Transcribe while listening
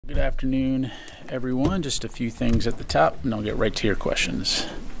Good afternoon, everyone. Just a few things at the top, and I'll get right to your questions.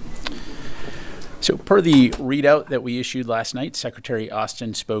 So per the readout that we issued last night, Secretary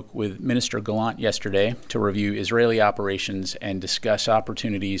Austin spoke with Minister Gallant yesterday to review Israeli operations and discuss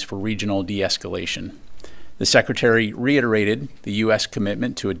opportunities for regional de-escalation. The Secretary reiterated the U.S.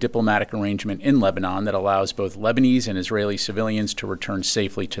 commitment to a diplomatic arrangement in Lebanon that allows both Lebanese and Israeli civilians to return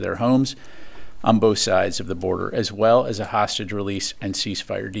safely to their homes on both sides of the border, as well as a hostage release and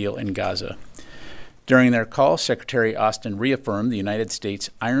ceasefire deal in Gaza. During their call, Secretary Austin reaffirmed the United States'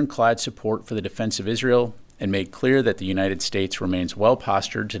 ironclad support for the defense of Israel and made clear that the United States remains well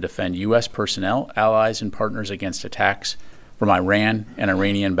postured to defend U.S. personnel, allies, and partners against attacks from Iran and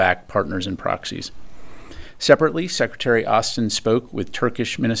Iranian-backed partners and proxies. Separately, Secretary Austin spoke with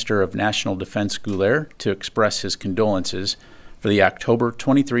Turkish Minister of National Defense Güler to express his condolences for the October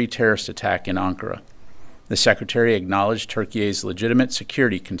 23 terrorist attack in Ankara. The Secretary acknowledged Turkey's legitimate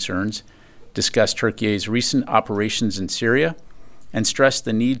security concerns, discussed Turkey's recent operations in Syria, and stressed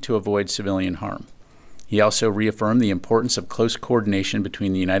the need to avoid civilian harm. He also reaffirmed the importance of close coordination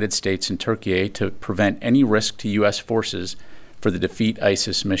between the United States and Turkey to prevent any risk to U.S. forces for the Defeat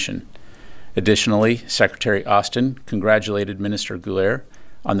ISIS mission. Additionally, Secretary Austin congratulated Minister Güler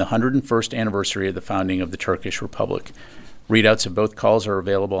on the 101st anniversary of the founding of the Turkish Republic. Readouts of both calls are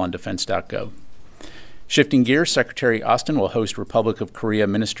available on Defense.gov. Shifting gears, Secretary Austin will host Republic of Korea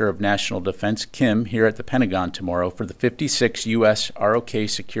Minister of National Defense Kim here at the Pentagon tomorrow for the 56th U.S. ROK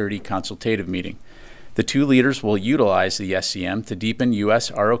Security Consultative Meeting. The two leaders will utilize the SCM to deepen U.S.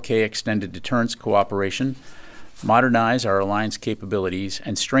 ROK extended deterrence cooperation, modernize our alliance capabilities,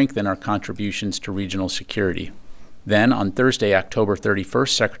 and strengthen our contributions to regional security. Then, on Thursday, October 31st,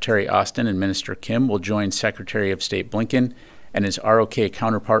 Secretary Austin and Minister Kim will join Secretary of State Blinken and his ROK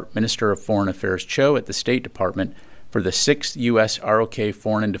counterpart, Minister of Foreign Affairs Cho, at the State Department for the 6th U.S. ROK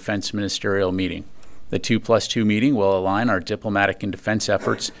Foreign and Defense Ministerial Meeting. The 2+2 meeting will align our diplomatic and defense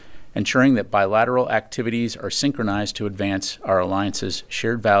efforts, ensuring that bilateral activities are synchronized to advance our alliance's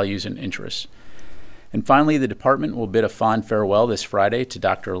shared values and interests. And finally, the Department will bid a fond farewell this Friday to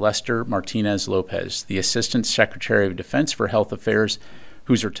Dr. Lester Martinez-Lopez, the Assistant Secretary of Defense for Health Affairs,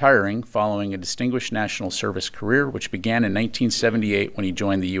 who's retiring following a distinguished national service career which began in 1978 when he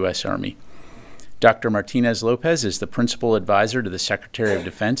joined the U.S. Army. Dr. Martinez-Lopez is the Principal Advisor to the Secretary of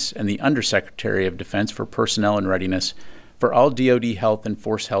Defense and the Undersecretary of Defense for Personnel and Readiness for all DoD health and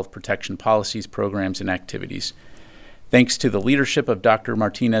force health protection policies, programs, and activities. Thanks to the leadership of Dr.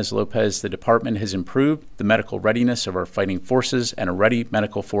 Martinez-Lopez, the Department has improved the medical readiness of our fighting forces and a ready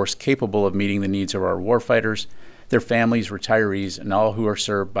medical force capable of meeting the needs of our warfighters, their families, retirees, and all who are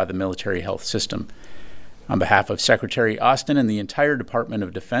served by the military health system. On behalf of Secretary Austin and the entire Department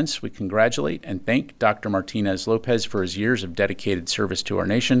of Defense, we congratulate and thank Dr. Martinez-Lopez for his years of dedicated service to our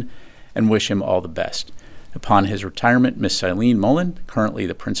nation and wish him all the best. Upon his retirement, Ms. Eileen Mullen, currently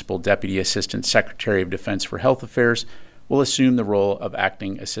the Principal Deputy Assistant Secretary of Defense for Health Affairs, will assume the role of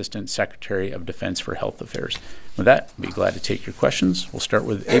Acting Assistant Secretary of Defense for Health Affairs. With that, I'll be glad to take your questions. We'll start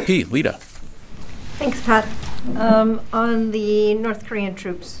with AP. Lita. Thanks, Pat. On the North Korean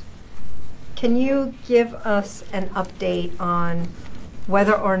troops, can you give us an update on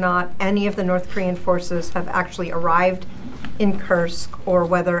whether or not any of the North Korean forces have actually arrived in Kursk, or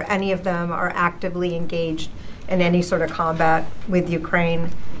whether any of them are actively engaged in any sort of combat with Ukraine?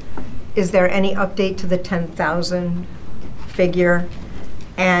 Is there any update to the 10,000 figure?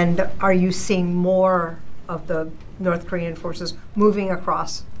 And are you seeing more of the North Korean forces moving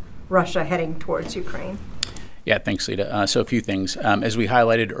across Russia heading towards Ukraine? Yeah, thanks, Lita. So a few things. As we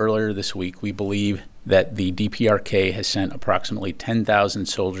highlighted earlier this week, we believe that the DPRK has sent approximately 10,000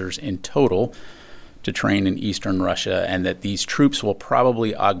 soldiers in total to train in eastern Russia, and that these troops will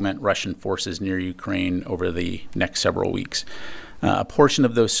probably augment Russian forces near Ukraine over the next several weeks. A portion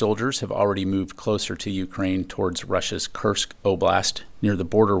of those soldiers have already moved closer to Ukraine towards Russia's Kursk Oblast near the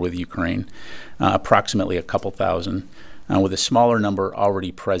border with Ukraine, approximately a couple thousand, with a smaller number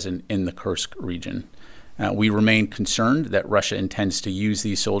already present in the Kursk region. We remain concerned that Russia intends to use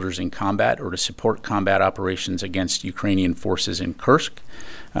these soldiers in combat or to support combat operations against Ukrainian forces in Kursk.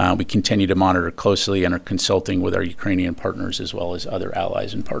 We continue to monitor closely and are consulting with our Ukrainian partners as well as other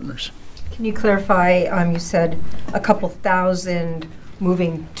allies and partners. Can you clarify, you said a couple thousand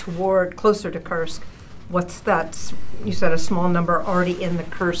moving closer to Kursk. What's that? You said a small number already in the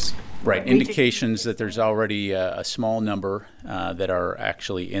Kursk. Right, indications that there's already a small number that are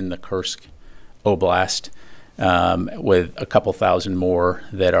actually in the Kursk Oblast, with a couple thousand more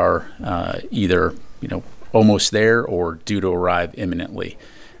that are either almost there or due to arrive imminently.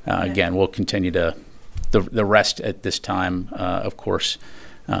 Again, we'll continue to the rest at this time, of course,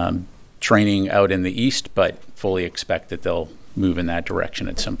 training out in the east, but fully expect that they'll move in that direction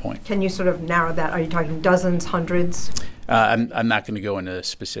at some point. Can you sort of narrow that? Are you talking dozens, hundreds? I'm not going to go into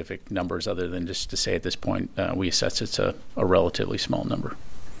specific numbers other than just to say at this point we assess it's a relatively small number.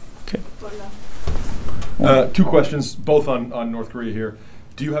 Okay. Two questions, both on North Korea here.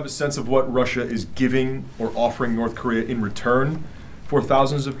 Do you have a sense of what Russia is giving or offering North Korea in return for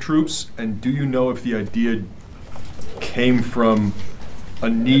thousands of troops? And do you know if the idea came from a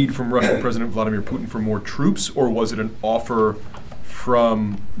need from Russian President Vladimir Putin for more troops, or was it an offer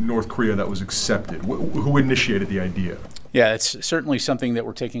from North Korea that was accepted? Who initiated the idea? Yeah, it's certainly something that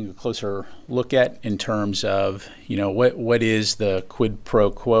we're taking a closer look at in terms of, what is the quid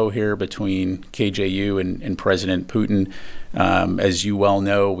pro quo here between KJU and President Putin. As you well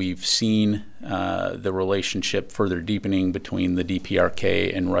know, we've seen the relationship further deepening between the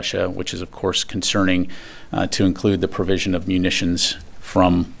DPRK and Russia, which is, of course, concerning to include the provision of munitions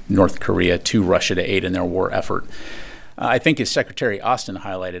from North Korea to Russia to aid in their war effort. I think as Secretary Austin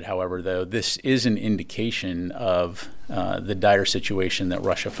highlighted, however, though, this is an indication of the dire situation that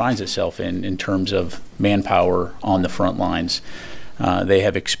Russia finds itself in terms of manpower on the front lines. They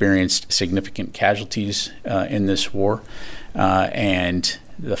have experienced significant casualties in this war, and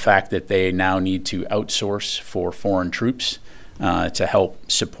the fact that they now need to outsource for foreign troops to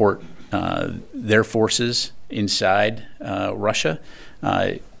help support their forces inside Russia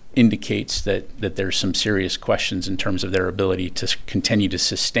indicates that there's some serious questions in terms of their ability to continue to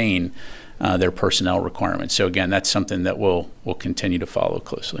sustain their personnel requirements. So again, that's something that we'll continue to follow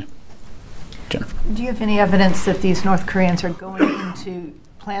closely. Jennifer. Do you have any evidence that these North Koreans are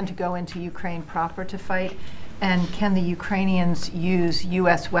plan to go into Ukraine proper to fight? And can the Ukrainians use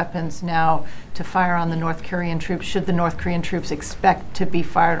U.S. weapons now to fire on the North Korean troops? Should the North Korean troops expect to be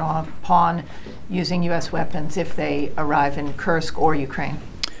fired upon using U.S. weapons if they arrive in Kursk or Ukraine?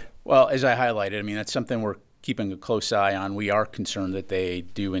 Well, as I highlighted, that's something we're keeping a close eye on. We are concerned that they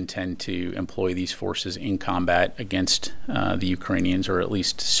do intend to employ these forces in combat against the Ukrainians, or at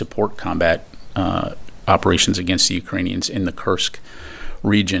least support combat operations against the Ukrainians in the Kursk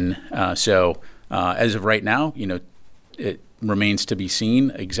region. So as of right now, it remains to be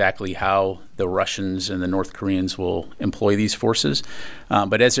seen exactly how the Russians and the North Koreans will employ these forces.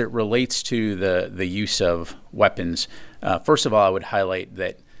 But as it relates to the use of weapons, first of all, I would highlight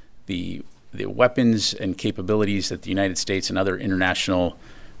that the weapons and capabilities that the United States and other international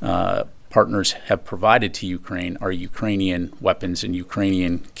partners have provided to Ukraine are Ukrainian weapons and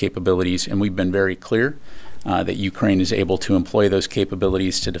Ukrainian capabilities, and we've been very clear that Ukraine is able to employ those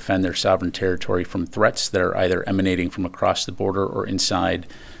capabilities to defend their sovereign territory from threats that are either emanating from across the border or inside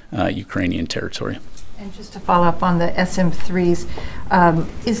Ukrainian territory. And just to follow up on the SM-3s,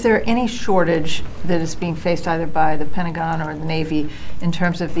 is there any shortage that is being faced either by the Pentagon or the Navy in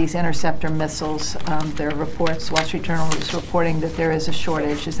terms of these interceptor missiles? There are reports, Wall Street Journal is reporting that there is a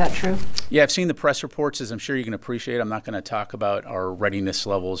shortage. Is that true? Yeah, I've seen the press reports, as I'm sure you can appreciate. I'm not going to talk about our readiness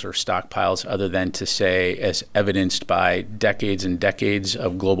levels or stockpiles other than to say, as evidenced by decades and decades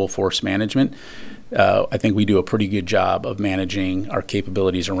of global force management, I think we do a pretty good job of managing our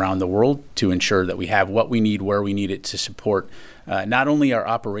capabilities around the world to ensure that we have what we need, where we need it to support not only our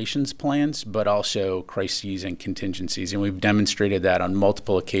operations plans, but also crises and contingencies. And we've demonstrated that on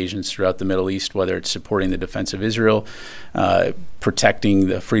multiple occasions throughout the Middle East, whether it's supporting the defense of Israel, protecting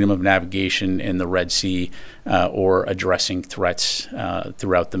the freedom of navigation in the Red Sea, or addressing threats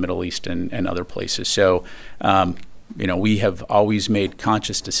throughout the Middle East and other places. So, we have always made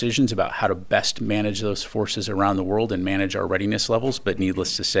conscious decisions about how to best manage those forces around the world and manage our readiness levels. But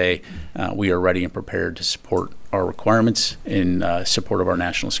needless to say, we are ready and prepared to support our requirements in support of our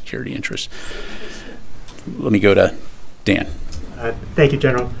national security interests. Let me go to Dan. Thank you,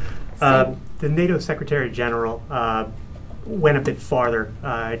 General. The NATO Secretary General went a bit farther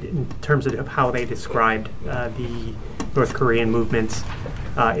in terms of how they described the North Korean movements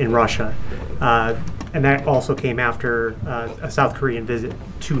in Russia. And that also came after a South Korean visit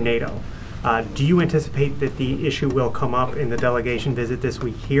to NATO. Do you anticipate that the issue will come up in the delegation visit this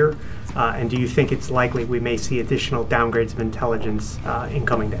week here? And do you think it's likely we may see additional downgrades of intelligence in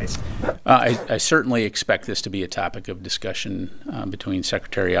coming days? I certainly expect this to be a topic of discussion between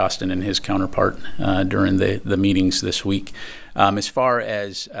Secretary Austin and his counterpart during the meetings this week. As far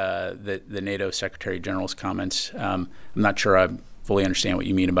as the NATO Secretary General's comments, I'm not sure I fully understand what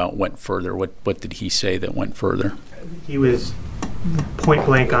you mean about went further. What did he say that went further? He was point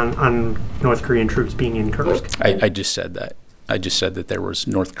blank on North Korean troops being in Kursk. I just said that. I just said that there was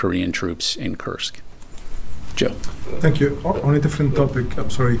North Korean troops in Kursk. Joe. Thank you. On a different topic,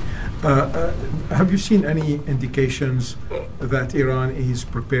 I'm sorry. Have you seen any indications that Iran is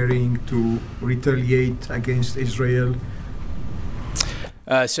preparing to retaliate against Israel?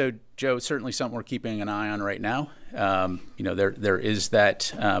 So, Joe, it's certainly something we're keeping an eye on right now. There is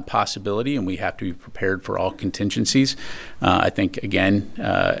that possibility, and we have to be prepared for all contingencies. I think, again,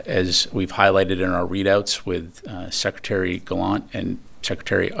 as we've highlighted in our readouts with Secretary Gallant and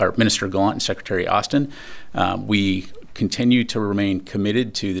Minister Gallant and Secretary Austin, we continue to remain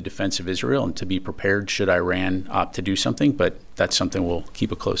committed to the defense of Israel and to be prepared should Iran opt to do something, but that's something we'll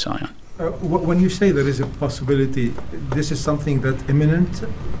keep a close eye on. When you say there is a possibility, this is something that's imminent?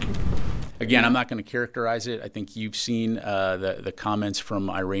 Again, I'm not going to characterize it. I think you've seen the comments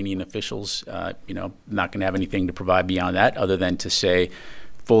from Iranian officials. Not going to have anything to provide beyond that other than to say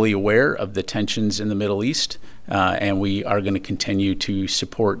fully aware of the tensions in the Middle East, and we are going to continue to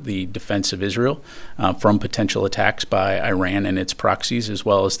support the defense of Israel from potential attacks by Iran and its proxies, as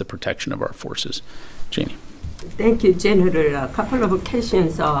well as the protection of our forces. Janie. Thank you, General. A couple of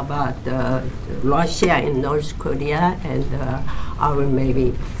questions about Russia and North Korea, and I will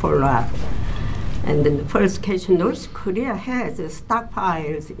maybe follow up. And then the first question, North Korea has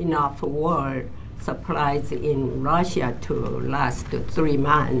stockpiles enough war supplies in Russia to last 3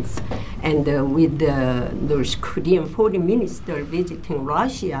 months. And with the North Korean foreign minister visiting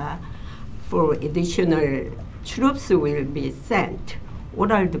Russia, for additional troops will be sent.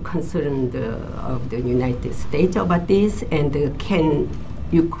 What are the concerns of the United States about this? And can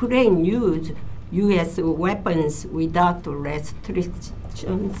Ukraine use U.S. weapons without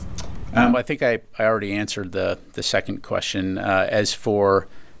restrictions? I think I already answered the second question. As for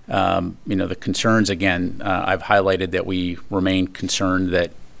the concerns, again, I've highlighted that we remain concerned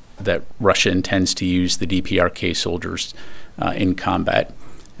that Russia intends to use the DPRK soldiers in combat.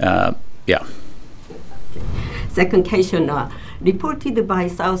 Yeah. Second question, reported by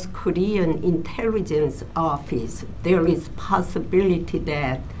South Korean intelligence office, there is possibility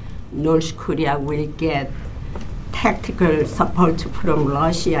that North Korea will get tactical support from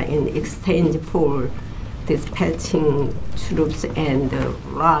Russia in exchange for dispatching troops and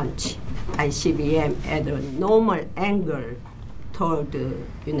launch ICBM at a normal angle toward the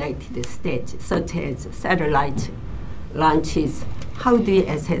United States, such as satellite launches. How do you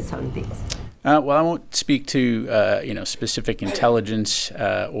assess on this? Well, I won't speak to specific intelligence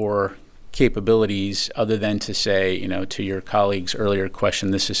or capabilities other than to say, to your colleague's earlier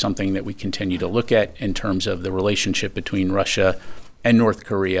question, this is something that we continue to look at in terms of the relationship between Russia and North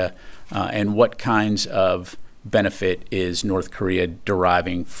Korea and what kinds of benefit is North Korea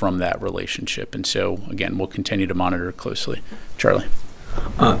deriving from that relationship. And so, again, we'll continue to monitor it closely. Charlie.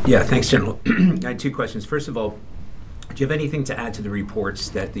 Yeah, thanks, General. I had 2 questions. First of all, do you have anything to add to the reports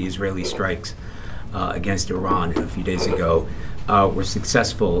that the Israeli strikes against Iran a few days ago were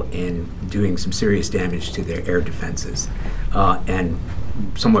successful in doing some serious damage to their air defenses? And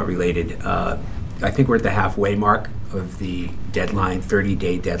somewhat related, I think we're at the halfway mark of the deadline,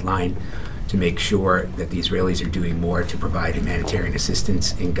 30-day deadline, to make sure that the Israelis are doing more to provide humanitarian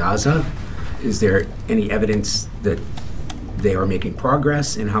assistance in Gaza. Is there any evidence that they are making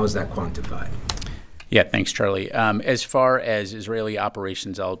progress, and how is that quantified? Yeah, thanks, Charlie. As far as Israeli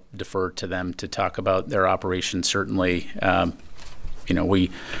operations, I'll defer to them to talk about their operations. Certainly,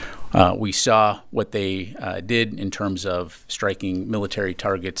 we saw what they did in terms of striking military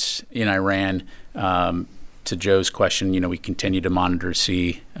targets in Iran. To Joe's question, we continue to monitor to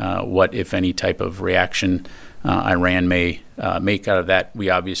see what, if any, type of reaction Iran may make out of that. We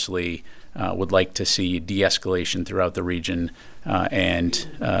obviously would like to see de-escalation throughout the region and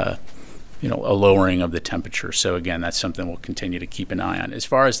a lowering of the temperature. So again, that's something we'll continue to keep an eye on. As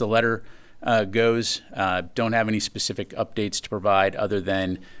far as the letter goes, don't have any specific updates to provide other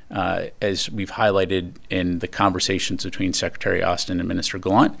than, as we've highlighted in the conversations between Secretary Austin and Minister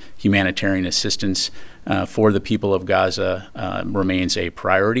Gallant, humanitarian assistance for the people of Gaza remains a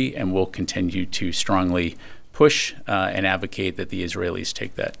priority, and we'll continue to strongly push and advocate that the Israelis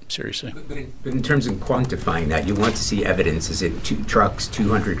take that seriously. But in terms of quantifying that, you want to see evidence. Is it 2 trucks,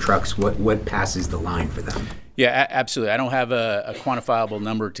 200 trucks? What passes the line for them? Yeah, absolutely. I don't have a quantifiable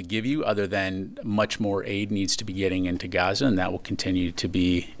number to give you other than much more aid needs to be getting into Gaza, and that will continue to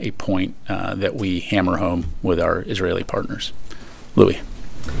be a point that we hammer home with our Israeli partners. Louis.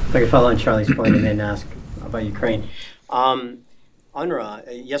 If I could follow on Charlie's point and then ask about Ukraine.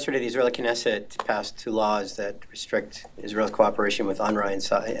 UNRWA, yesterday the Israeli Knesset passed 2 laws that restrict Israel's cooperation with UNRWA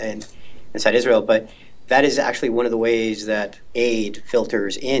inside Israel, but that is actually one of the ways that aid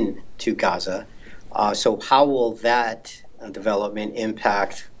filters in to Gaza. So how will that development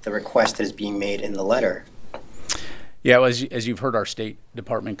impact the request that is being made in the letter? Yeah, well, as you've heard our State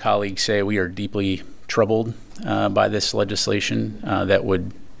Department colleagues say, we are deeply troubled by this legislation that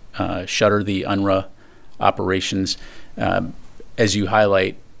would shutter the UNRWA operations. As you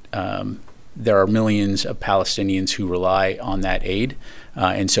highlight, there are millions of Palestinians who rely on that aid,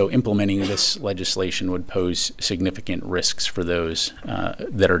 and so implementing this legislation would pose significant risks for those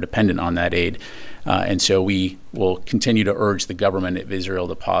that are dependent on that aid. And so we will continue to urge the government of Israel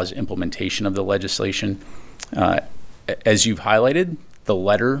to pause implementation of the legislation. As you've highlighted, the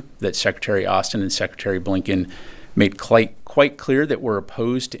letter that Secretary Austin and Secretary Blinken made quite clear that we're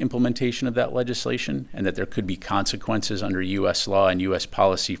opposed to implementation of that legislation and that there could be consequences under U.S. law and U.S.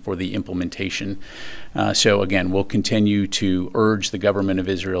 policy for the implementation. So again, we'll continue to urge the government of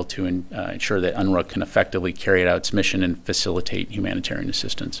Israel to ensure that UNRWA can effectively carry out its mission and facilitate humanitarian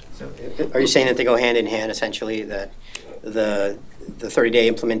assistance. So are you saying that they go hand in hand, essentially, that the 30-day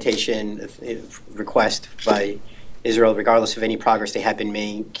implementation request by Israel, regardless of any progress they had been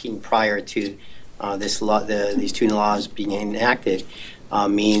making prior to this law, these two laws being enacted,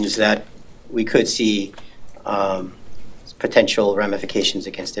 means that we could see potential ramifications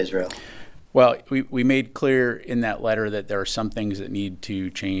against Israel? Well, we made clear in that letter that there are some things that need to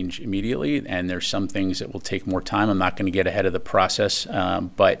change immediately, and there's some things that will take more time. I'm not going to get ahead of the process,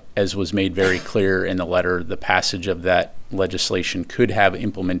 but as was made very clear in the letter, the passage of that legislation could have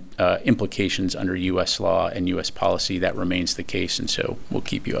implications under U.S. law and U.S. policy. That remains the case, and so we'll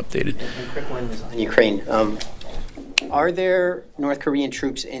keep you updated. And quick one is on Ukraine. Are there North Korean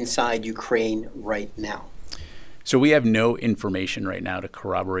troops inside Ukraine right now? So we have no information right now to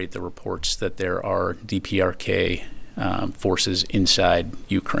corroborate the reports that there are DPRK forces inside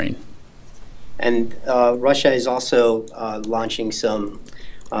Ukraine. And Russia is also launching some,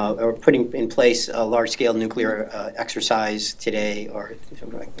 or putting in place a large-scale nuclear exercise today, or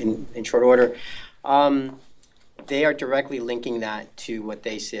in short order. They are directly linking that to what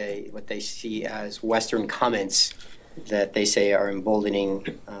they see as Western comments that they say are emboldening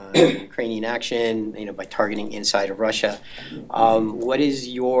Ukrainian action, by targeting inside of Russia. What is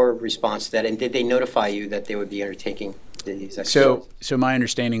your response to that? And did they notify you that they would be undertaking these exercises? So my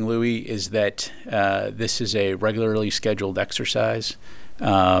understanding, Louis, is that this is a regularly scheduled exercise.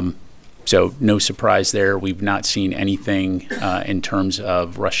 So no surprise there. We've not seen anything in terms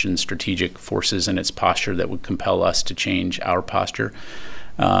of Russian strategic forces and its posture that would compel us to change our posture.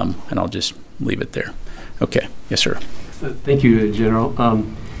 And I'll just leave it there. Okay. Yes, sir. Thank you, General.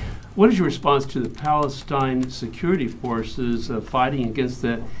 What is your response to the Palestine security forces fighting against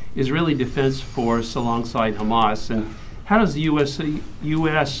the Israeli Defense Force alongside Hamas? And how does the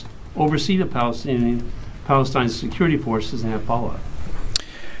U.S. oversee the Palestine security forces and have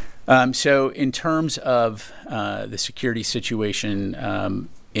follow-up? So in terms of the security situation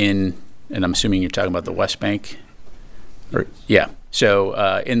and I'm assuming you're talking about the West Bank? Yeah.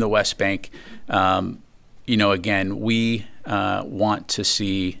 So in the West Bank, again, we want to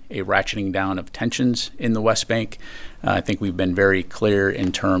see a ratcheting down of tensions in the West Bank. I think we've been very clear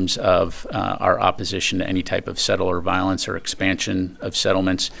in terms of our opposition to any type of settler violence or expansion of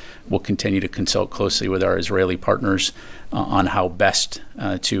settlements. We'll continue to consult closely with our Israeli partners on how best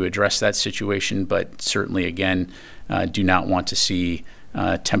to address that situation, but certainly, again, do not want to see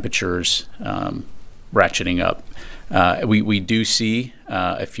temperatures ratcheting up. We do see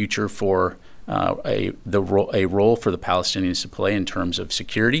a future for a role for the Palestinians to play in terms of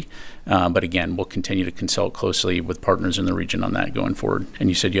security. But again, we'll continue to consult closely with partners in the region on that going forward. And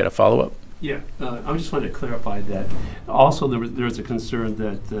you said you had a follow-up? Yeah, I just wanted to clarify that. Also, there was a concern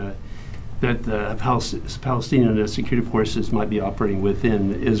that the Palestinian security forces might be operating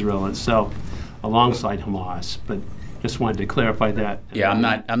within Israel itself alongside Hamas, but just wanted to clarify that. Yeah,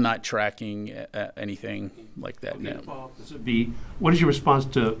 I'm not tracking anything like that. Okay, no. This would be, what is your response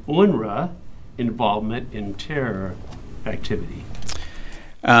to UNRWA involvement in terror activity?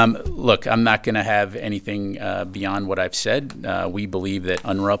 Look, I'm not going to have anything beyond what I've said. We believe that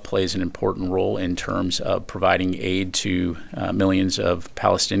UNRWA plays an important role in terms of providing aid to millions of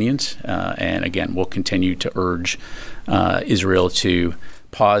Palestinians. And again, we'll continue to urge Israel to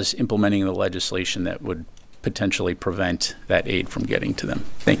pause implementing the legislation that would potentially prevent that aid from getting to them.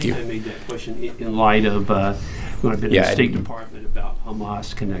 Thank you. I made that question in light of when I've been in the State Department about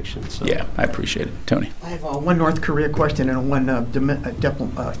Hamas connections. So. Yeah, I appreciate it. Tony. I have one North Korea question and one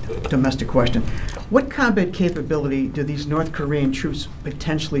domestic question. What combat capability do these North Korean troops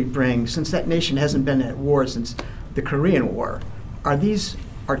potentially bring, since that nation hasn't been at war since the Korean War? Are these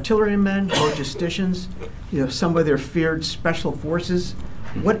artillerymen, logisticians, some of their feared special forces?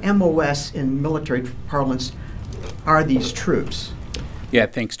 What MOS in military parlance are these troops? Yeah,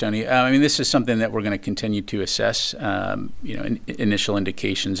 thanks, Tony. I mean, this is something that we're going to continue to assess. Initial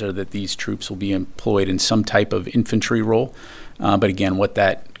indications are that these troops will be employed in some type of infantry role. But again, what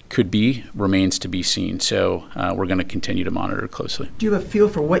that could be remains to be seen. So we're going to continue to monitor closely. Do you have a feel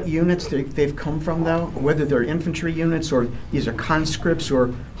for what units they've come from, though? Whether they're infantry units or these are conscripts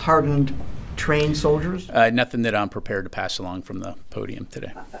or hardened, trained soldiers? Nothing that I'm prepared to pass along from the podium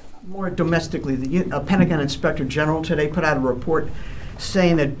today. More domestically, the Pentagon Inspector General today put out a report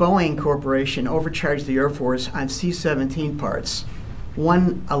saying that Boeing Corporation overcharged the Air Force on C-17 parts.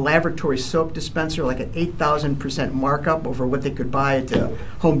 One, a laboratory soap dispenser, like an 8,000% markup over what they could buy at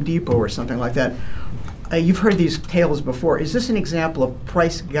Home Depot or something like that. You've heard these tales before. Is this an example of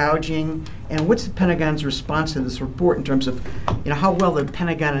price gouging? And what's the Pentagon's response to this report in terms of how well the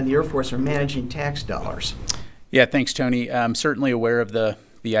Pentagon and the Air Force are managing tax dollars? Yeah, thanks, Tony. I'm certainly aware of the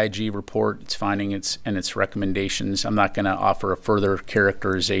IG report, its findings, and its recommendations. I'm not going to offer a further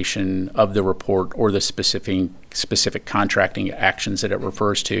characterization of the report or the specific contracting actions that it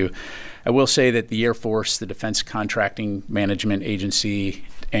refers to. I will say that the Air Force, the Defense Contracting Management Agency,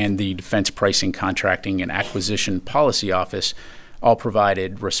 and the Defense Pricing, Contracting, and Acquisition Policy Office all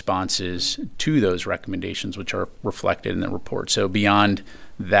provided responses to those recommendations, which are reflected in the report. So beyond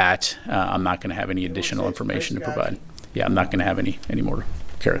that, I'm not going to have any additional information to provide. Yeah, I'm not going to have any more to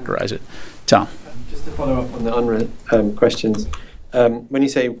characterize it. Tom. Just to follow up on the UNRWA questions, when you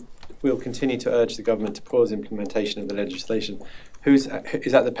say we'll continue to urge the government to pause implementation of the legislation, is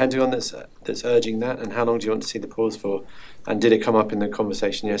that the Pentagon that's urging that, and how long do you want to see the pause for? And did it come up in the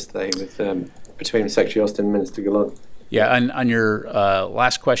conversation yesterday with between Secretary Austin and Minister Gallant? Yeah, on your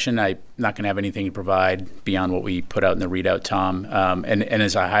last question, I'm not going to have anything to provide beyond what we put out in the readout, Tom. And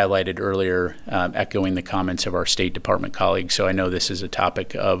as I highlighted earlier, echoing the comments of our State Department colleagues, so I know this is a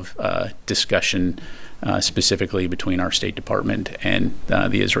topic of discussion specifically between our State Department and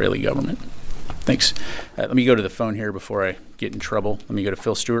the Israeli government. Thanks. Let me go to the phone here before I get in trouble. Let me go to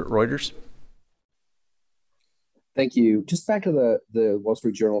Phil Stewart, Reuters. Thank you. Just back to the Wall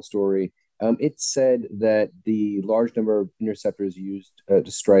Street Journal story. It said that the large number of interceptors used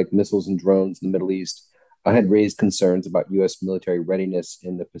to strike missiles and drones in the Middle East had raised concerns about U.S. military readiness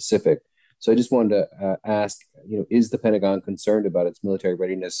in the Pacific. So I just wanted to ask, is the Pentagon concerned about its military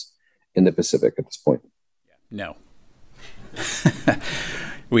readiness in the Pacific at this point? No.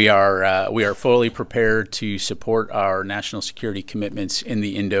 We are fully prepared to support our national security commitments in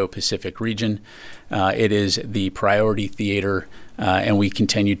the Indo-Pacific region. It is the priority theater, and we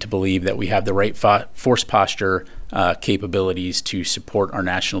continue to believe that we have the right force posture capabilities to support our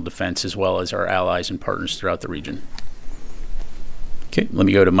national defense as well as our allies and partners throughout the region. Okay, let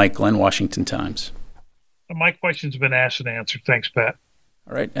me go to Mike Glenn, Washington Times. My question's been asked and answered. Thanks, Pat.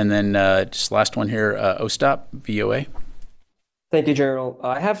 All right, and then just last one here, Ostap, VOA. Thank you, General.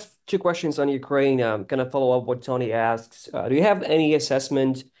 I have two questions on Ukraine. I'm going to follow up what Tony asks. Do you have any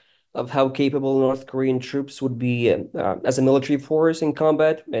assessment of how capable North Korean troops would be as a military force in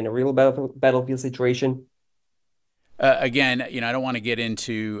combat in a real battlefield situation? Again, I don't want to get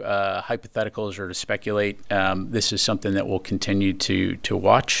into hypotheticals or to speculate. This is something that we'll continue to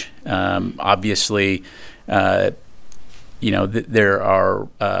watch. Obviously, there are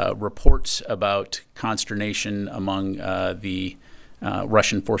reports about consternation among the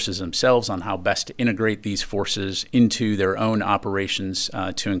Russian forces themselves on how best to integrate these forces into their own operations,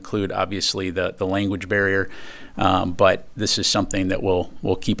 to include, obviously, the language barrier. But this is something that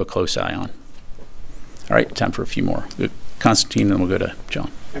we'll keep a close eye on. All right, time for a few more. Constantine, and then we'll go to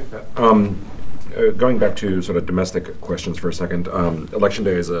John. Going back to sort of domestic questions for a second, Election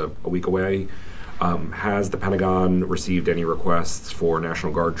Day is a week away. Has the Pentagon received any requests for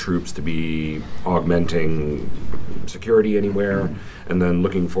National Guard troops to be augmenting security anywhere? And then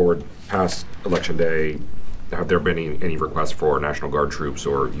looking forward past Election Day, have there been any requests for National Guard troops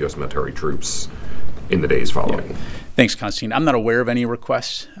or U.S. military troops in the days following? Yeah. Thanks, Constantine. I'm not aware of any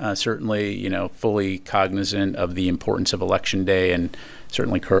requests. Certainly, fully cognizant of the importance of Election Day, and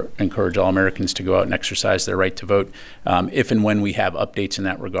certainly encourage all Americans to go out and exercise their right to vote. If and when we have updates in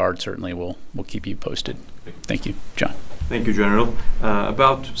that regard, certainly we'll keep you posted. Thank you. John. Thank you, General.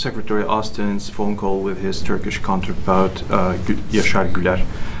 About Secretary Austin's phone call with his Turkish counterpart, Yaşar Güler.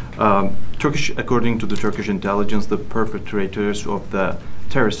 According to the Turkish intelligence, the perpetrators of the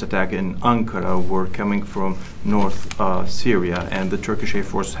terrorist attack in Ankara were coming from North Syria, and the Turkish Air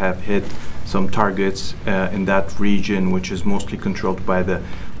Force have hit some targets in that region, which is mostly controlled by the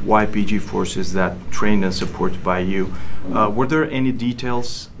YPG forces that trained and supported by you. Were there any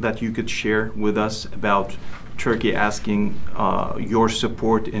details that you could share with us about Turkey asking your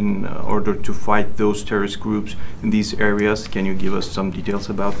support in order to fight those terrorist groups in these areas. Can you give us some details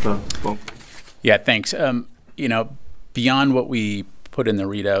about the phone? Yeah, thanks. Beyond what we put in the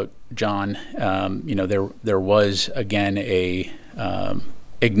readout, John, there was again a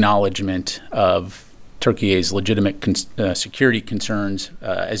acknowledgement of Turkey's legitimate security concerns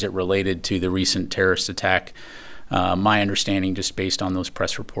as it related to the recent terrorist attack. My understanding, just based on those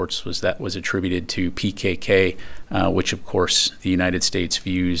press reports, was that was attributed to PKK, which of course the United States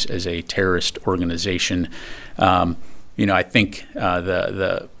views as a terrorist organization. I think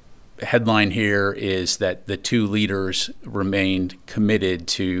the headline here is that the two leaders remained committed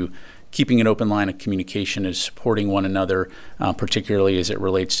to keeping an open line of communication and supporting one another, particularly as it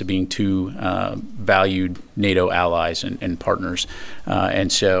relates to being two valued NATO allies and partners.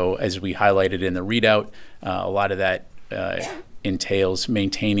 And so, as we highlighted in the readout, a lot of that entails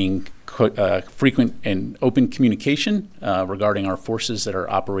maintaining frequent and open communication regarding our forces that are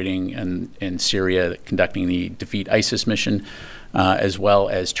operating in Syria, conducting the Defeat ISIS mission, as well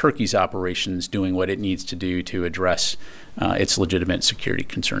as Turkey's operations doing what it needs to do to address its legitimate security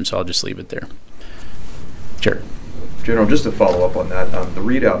concerns. So I'll just leave it there. Jared. General, just to follow up on that, the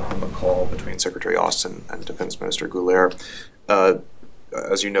readout from the call between Secretary Austin and Defense Minister Goulaert,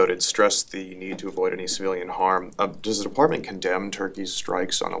 as you noted, stressed the need to avoid any civilian harm. Does the department condemn Turkey's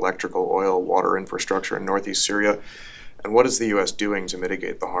strikes on electrical, oil, water infrastructure in northeast Syria? And what is the U.S. doing to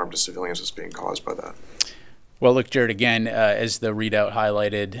mitigate the harm to civilians that's being caused by that? Well, look, Jared, again, as the readout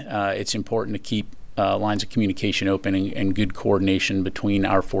highlighted, it's important to keep lines of communication open and good coordination between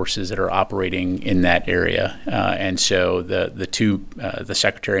our forces that are operating in that area. And so the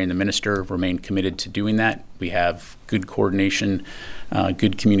Secretary and the Minister remain committed to doing that. We have good coordination,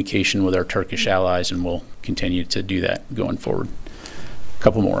 good communication with our Turkish allies, and we'll continue to do that going forward. A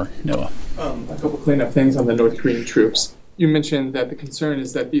couple more, Noah. A couple cleanup things on the North Korean troops. You mentioned that the concern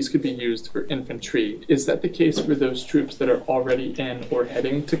is that these could be used for infantry. Is that the case for those troops that are already in or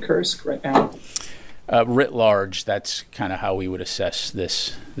heading to Kursk right now? Writ large, that's kind of how we would assess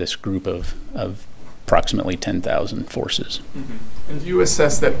this group of approximately 10,000 forces. Mm-hmm. And do you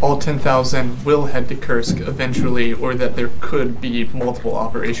assess that all 10,000 will head to Kursk eventually, or that there could be multiple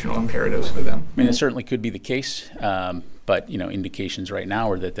operational imperatives for them? I mean, it certainly could be the case, but indications right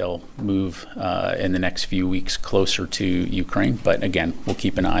now are that they'll move in the next few weeks closer to Ukraine. But again, we'll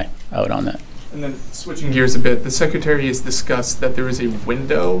keep an eye out on that. And then switching gears a bit, the Secretary has discussed that there is a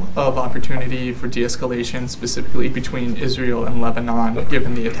window of opportunity for de-escalation, specifically between Israel and Lebanon,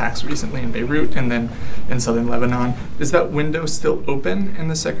 given the attacks recently in Beirut and then in southern Lebanon. Is that window still open in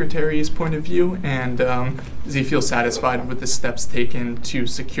the Secretary's point of view? And does he feel satisfied with the steps taken to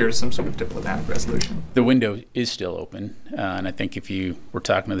secure some sort of diplomatic resolution? The window is still open. And I think if you were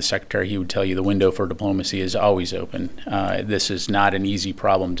talking to the Secretary, he would tell you the window for diplomacy is always open. This is not an easy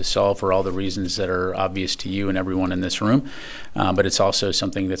problem to solve for all the reasons that are obvious to you and everyone in this room, but it's also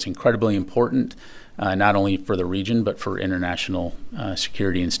something that's incredibly important, not only for the region, but for international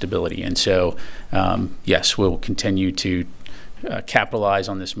security and stability. And so, yes, we'll continue to capitalize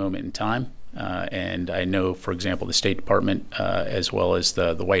on this moment in time. And I know, for example, the State Department, as well as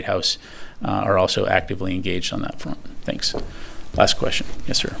the White House, are also actively engaged on that front. Thanks. Last question.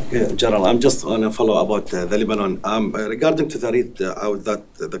 Yes, sir. Yeah, General, I'm just on a follow about the Lebanon. Regarding to the read out that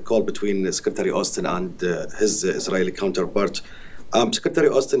the call between Secretary Austin and his Israeli counterpart, Secretary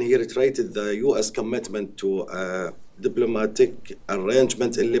Austin, he reiterated the U.S. commitment to diplomatic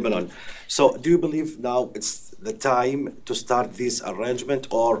arrangement in Lebanon. So do you believe now it's the time to start this arrangement,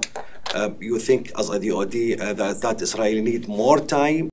 or you think as a DOD that Israel need more time